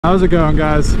How's it going,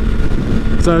 guys?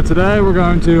 So today we're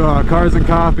going to Cars and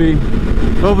Coffee.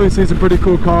 Hopefully see some pretty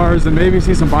cool cars and maybe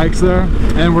see some bikes there.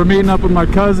 And we're meeting up with my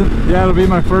cousin. Yeah, it'll be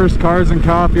my first Cars and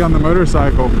Coffee on the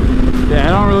motorcycle. Yeah,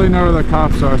 I don't really know where the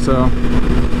cops are, so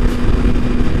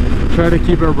try to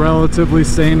keep it relatively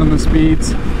sane on the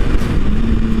speeds.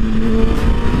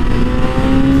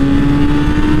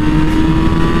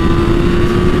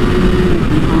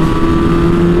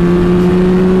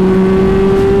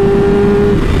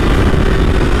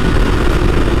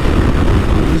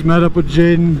 Met up with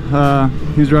Jaden.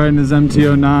 He's riding his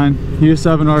MT-09. He used to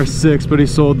have an R6, but he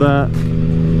sold that.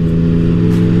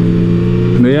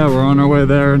 But yeah, we're on our way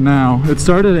there now. It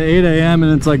started at 8 a.m.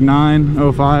 and it's like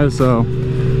 9:05, so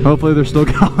hopefully they're still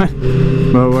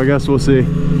going. But I guess we'll see.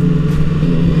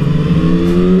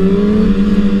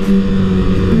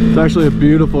 It's actually a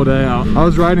beautiful day out. I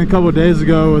was riding a couple of days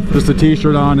ago with just a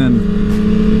t-shirt on,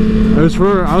 and I was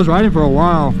riding for a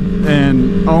while.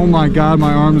 And oh my god,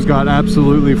 my arms got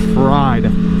absolutely fried.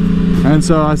 And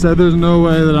so I said there's no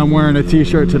way that I'm wearing a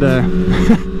t-shirt today.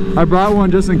 I brought one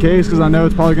just in case because I know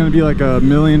it's probably going to be like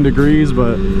 1,000,000 degrees,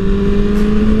 but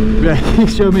yeah, he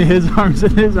showed me his arms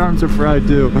and his arms are fried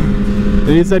too. And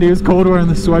he said he was cold wearing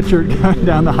the sweatshirt going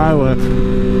down the highway.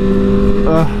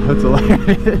 Oh, that's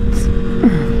hilarious.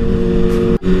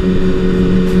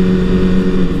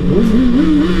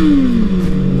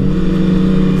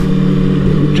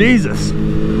 Jesus,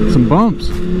 some bumps.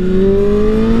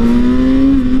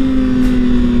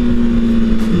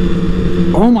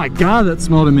 Oh my god, that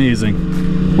smelled amazing.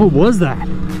 What was that?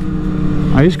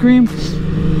 Ice cream?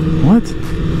 What?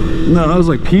 No, that was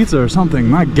like pizza or something.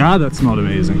 My god, that smelled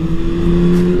amazing.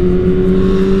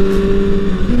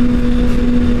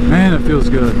 Man, it feels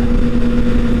good.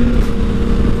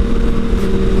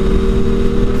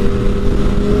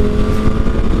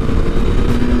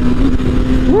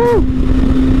 Woo!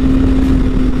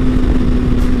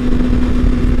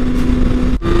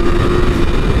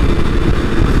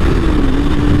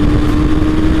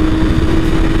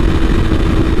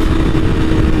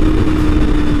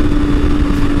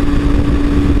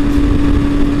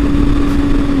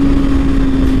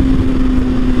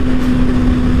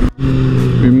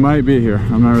 Might be here.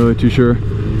 I'm not really too sure.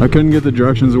 I couldn't get the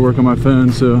directions to work on my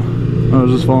phone, so I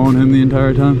was just following him the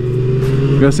entire time.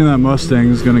 I'm guessing that Mustang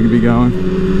is going to be going.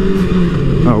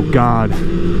 Oh god.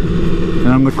 And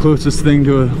I'm the closest thing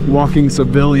to a walking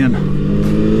civilian.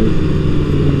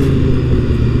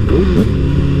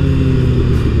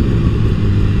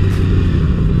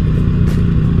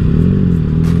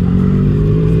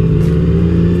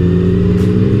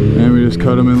 And we just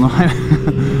cut him in line.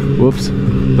 Whoops.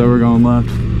 Thought we were going left.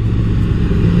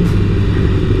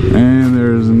 And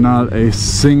there's not a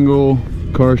single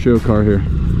car show car here.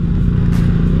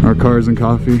 Our Cars and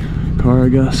Coffee car, I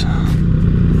guess.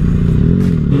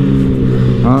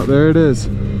 Oh, there it is.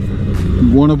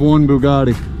 One of one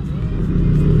Bugatti.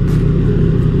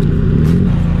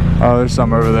 Oh, there's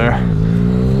some over there.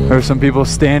 There's some people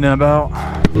standing about.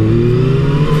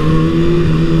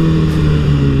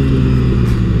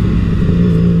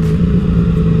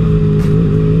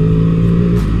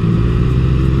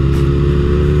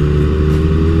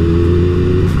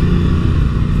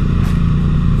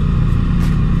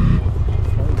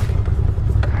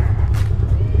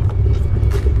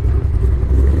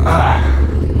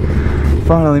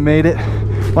 Finally made it.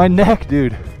 My neck,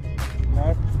 dude.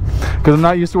 Because I'm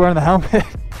not used to wearing the helmet.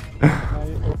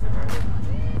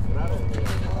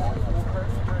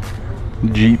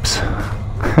 Jeeps.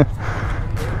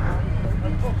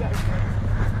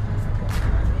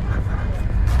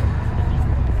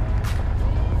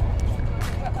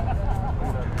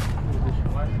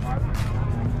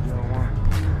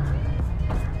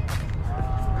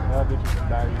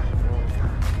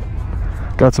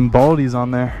 Got some baldies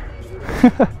on there.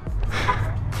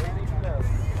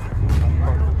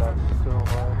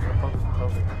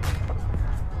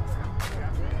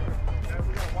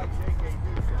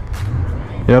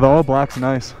 Yeah, the all black's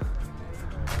nice.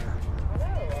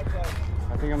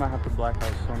 I think I might have to black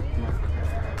out some.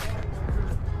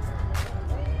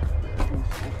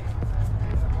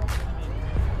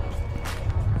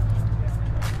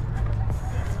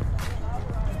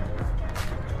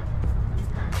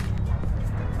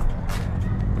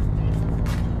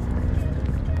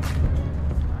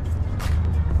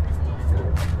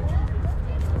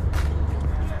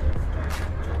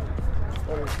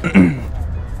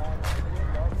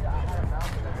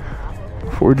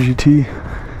 Ford GT.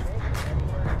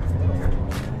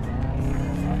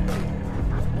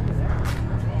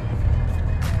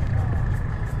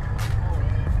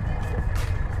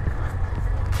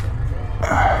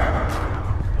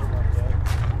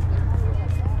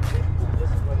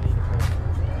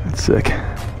 Sick.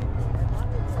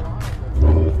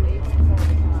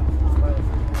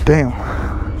 Damn.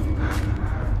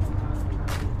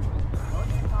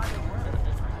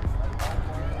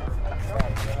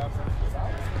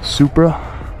 Supra.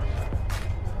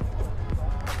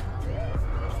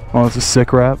 Oh, it's a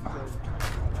sick wrap.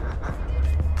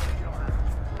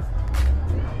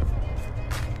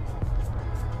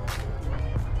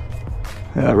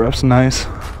 Yeah, that wrap's nice.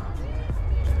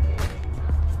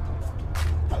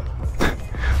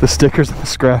 The stickers and the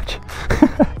scratch.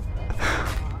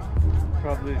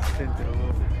 Probably tinted a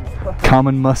little bit.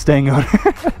 Common Mustang owner.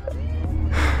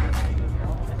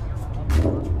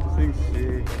 Thing's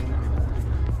sick.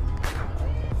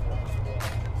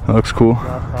 That looks cool.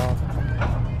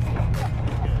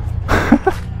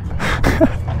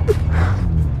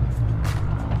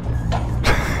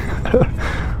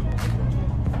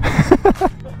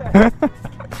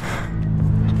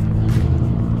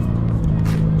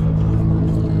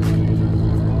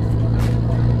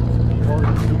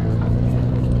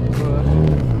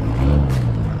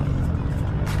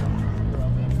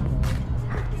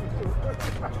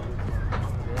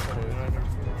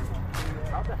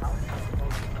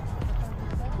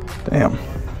 Damn.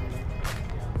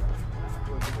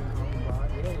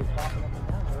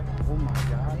 Oh my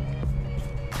god.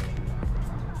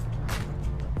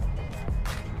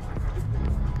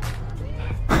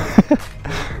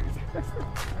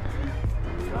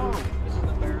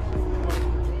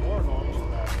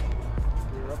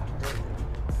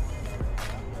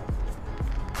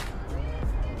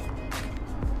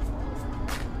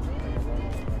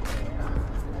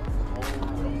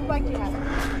 What bike do you have?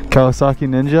 Kawasaki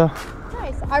Ninja?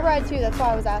 Nice. I ride too, that's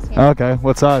why I was asking. Okay,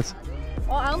 what size?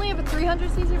 Well, I only have a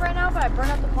 300cc right now, but I burned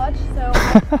up the clutch, so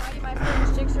I'm riding my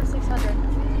friend's Gixxer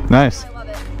 600. Nice. I love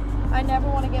it. I never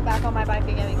want to get back on my bike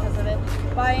again because of it.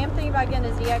 But I am thinking about getting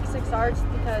a ZX-6R just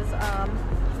because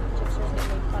Gixxer's getting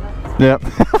made fun of. Yep.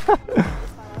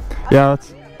 Yeah,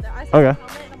 that's I saw okay. the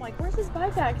helmet and I'm like, where's this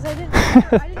bike at? Because I didn't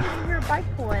even hear a bike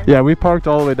pulling. Yeah, we parked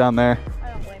all the way down there.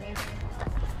 I don't blame you.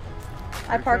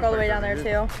 I park all the way down there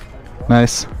too.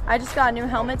 Nice. I just got a new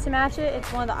helmet to match it.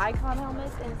 It's one of the Icon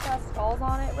helmets and it's got skulls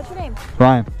on it. What's your name?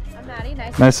 Ryan. I'm Maddie.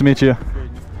 Nice. Nice to meet you.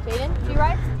 Jaden, do you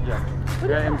ride? Yeah. What do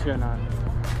you Yeah, got?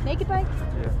 MT-09. Naked bike?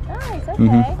 Yeah. Nice, okay.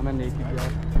 Mhm. I'm a naked guy.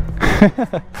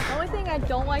 The only thing I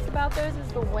don't like about those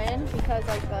is the wind because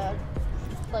like the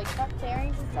front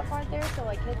fairings and stuff aren't there, so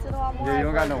like hits it a lot more. Yeah, you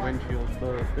don't got I've no heard that. windshield,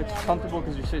 but it's Yeah, comfortable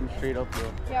because you're sitting straight up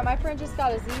though. Yeah, my friend just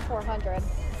got a Z400.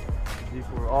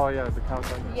 Z4. Oh yeah, the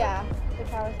Kawasaki. Yeah, the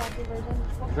Kawasaki version.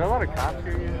 Is there a lot of cops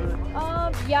here usually?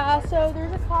 Yeah, so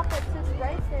there's a cop that sits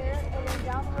right there, and then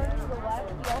down the road to the left,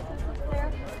 he also sits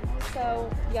there. So,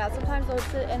 yeah, sometimes they'll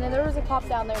sit, and then there was a cop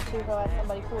down there too who had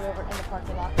somebody pulled over in the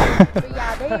parking lot. But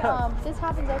yeah, they, this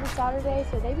happens every Saturday,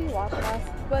 so they be watching us.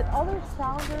 But all their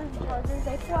Challengers and Chargers,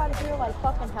 they pull out of here like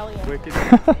fucking hellions. Wicked.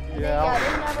 Yeah,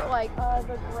 they never, like,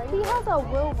 the great. He has a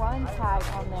will run tag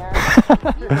on there.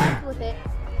 He runs with it.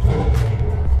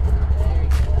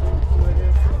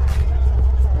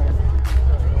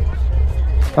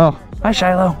 Oh, hi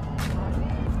Shiloh.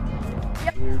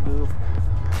 Weird dude.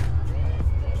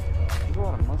 There's a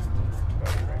lot of Mustangs.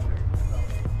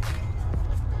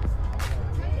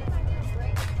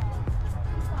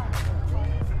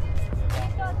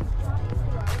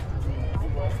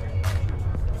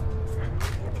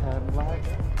 Cadillac.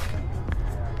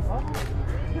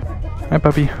 Hi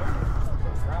puppy.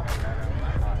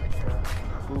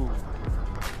 Ooh.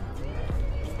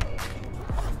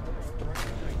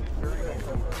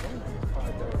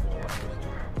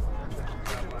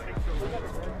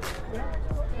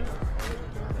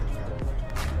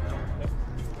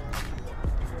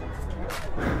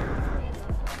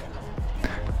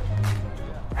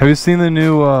 Have you seen the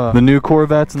new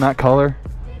Corvettes in that color?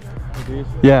 These?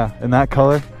 Yeah, in that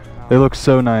color. They look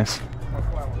so nice.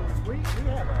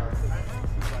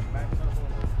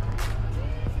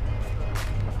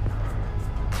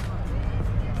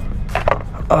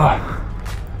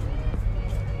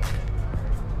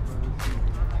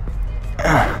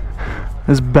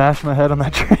 Just bashed my head on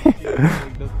that tree.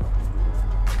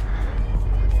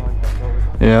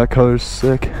 Yeah, that color's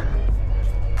sick.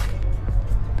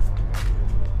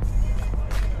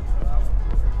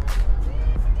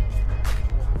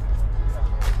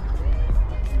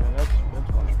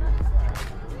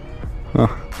 Oh,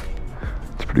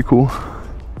 it's pretty cool. I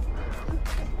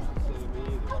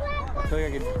feel like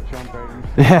I could just jump right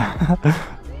in. Yeah.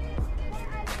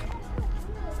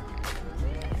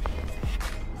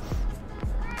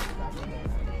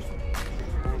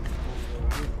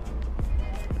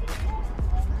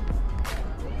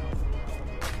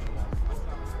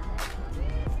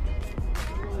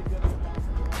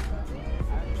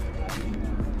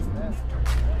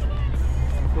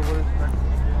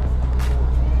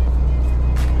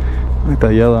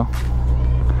 that yellow. I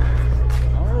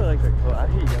don't really like that color. I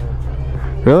hate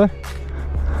yellow. Really?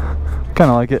 Kind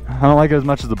of like it. I don't like it as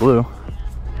much as the blue.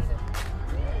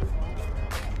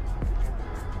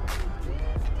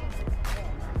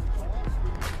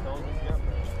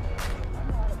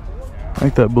 I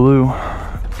like that blue.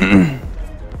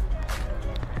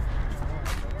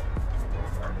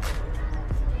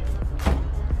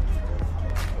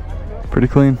 Pretty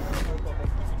clean.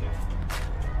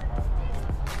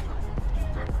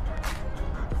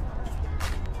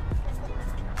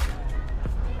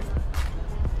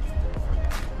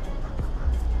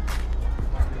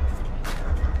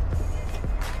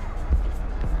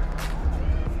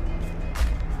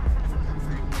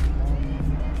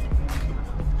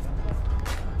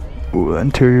 Ooh, that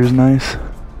interior's nice.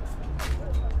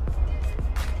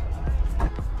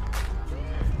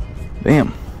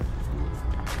 Damn.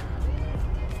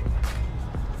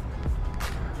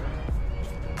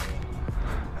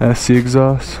 That's the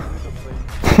exhaust.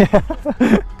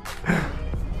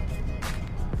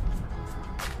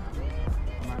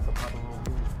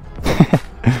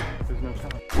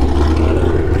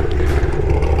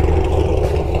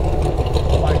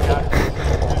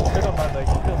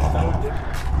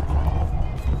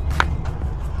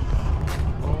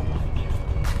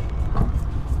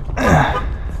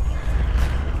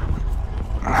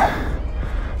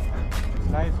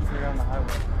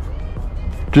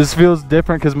 Just feels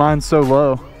different because mine's so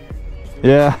low.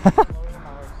 Yeah. I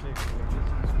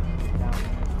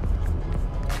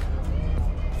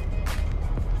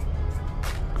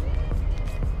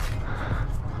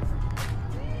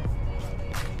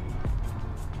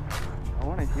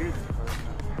want to hear this part.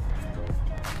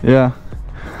 Yeah.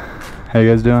 How you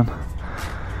guys doing?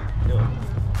 Dylan.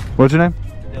 What's your name?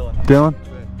 Dylan. Dylan?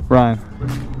 Ryan.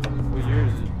 What year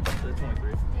is it? It's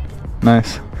 23.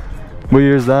 Nice. What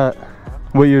year is that?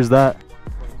 What year is that?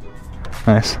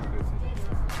 Nice.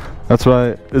 That's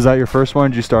why. Is that your first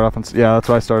one? Did you start off on? Yeah, that's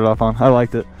what I started off on. I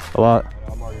liked it a lot.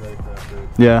 I'm already ready for that, dude.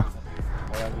 Yeah.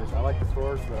 I like the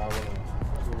torque, but I want to.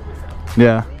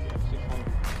 Yeah.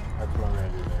 600. That's what I'm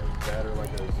ready to do there. That or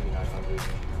like a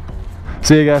Z900.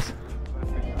 See you guys.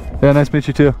 Yeah, nice to meet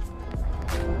you too.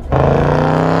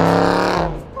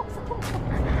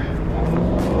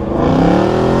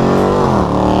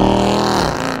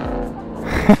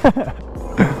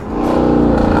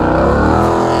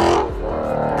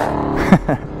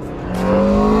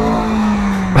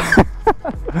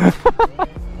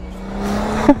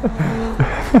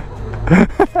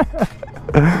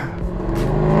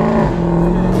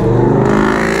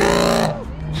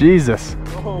 Jesus.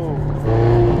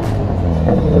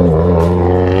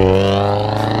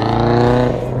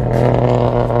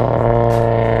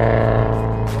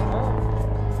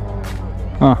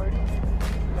 Huh.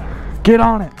 Get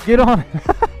on it. Get on it.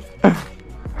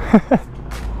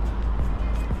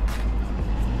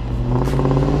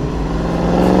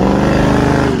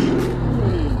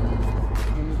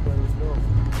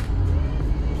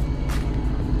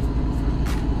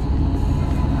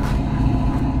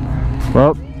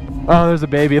 Well, oh, there's a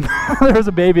baby. There's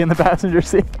a baby in the passenger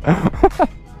seat. Oh,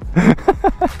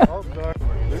 sorry.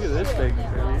 Look at this thing.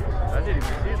 I didn't even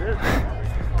see this.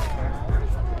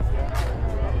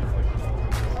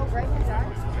 Oh, right here,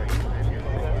 guys.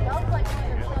 That was like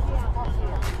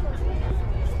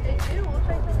they do. We'll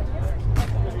try something different.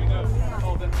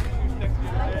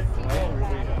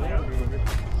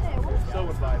 So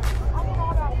inviting. I don't know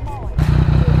about calling.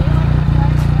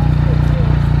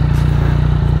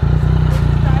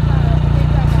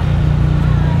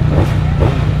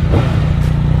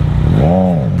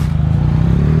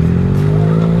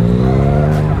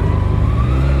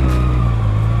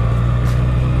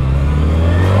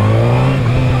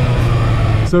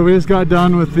 So we just got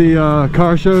done with the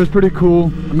car show. It was pretty cool.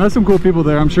 I met some cool people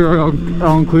there. I'm sure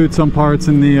I'll include some parts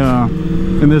in the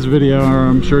in this video, or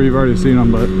I'm sure you've already seen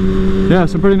them. But yeah,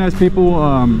 some pretty nice people.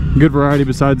 Good variety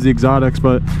besides the exotics.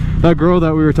 But that girl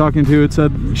that we were talking to,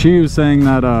 she was saying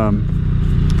that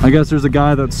I guess there's a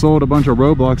guy that sold a bunch of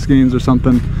Roblox games or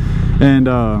something, and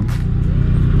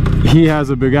he has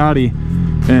a Bugatti,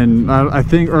 and I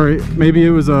think, or maybe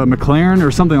it was a McLaren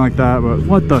or something like that. But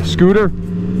what, the scooter?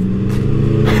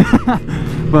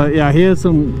 But yeah, he has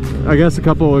some, I guess, a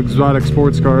couple exotic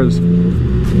sports cars.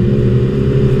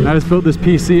 I just built this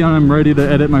PC and I'm ready to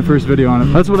edit my first video on it.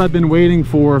 That's what I've been waiting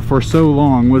for so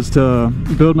long, was to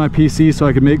build my PC so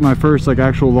I could make my first like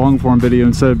actual long form video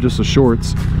instead of just the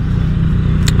shorts.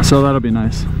 So that'll be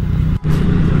nice.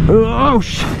 Oh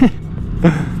shit.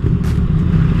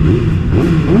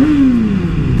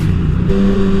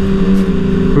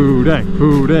 Hoo day,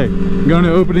 hoo day. Going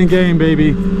to opening game,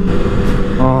 baby.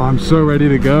 Oh, I'm so ready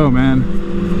to go,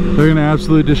 man. They're gonna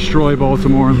absolutely destroy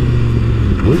Baltimore.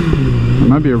 It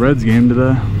might be a Reds game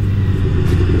today.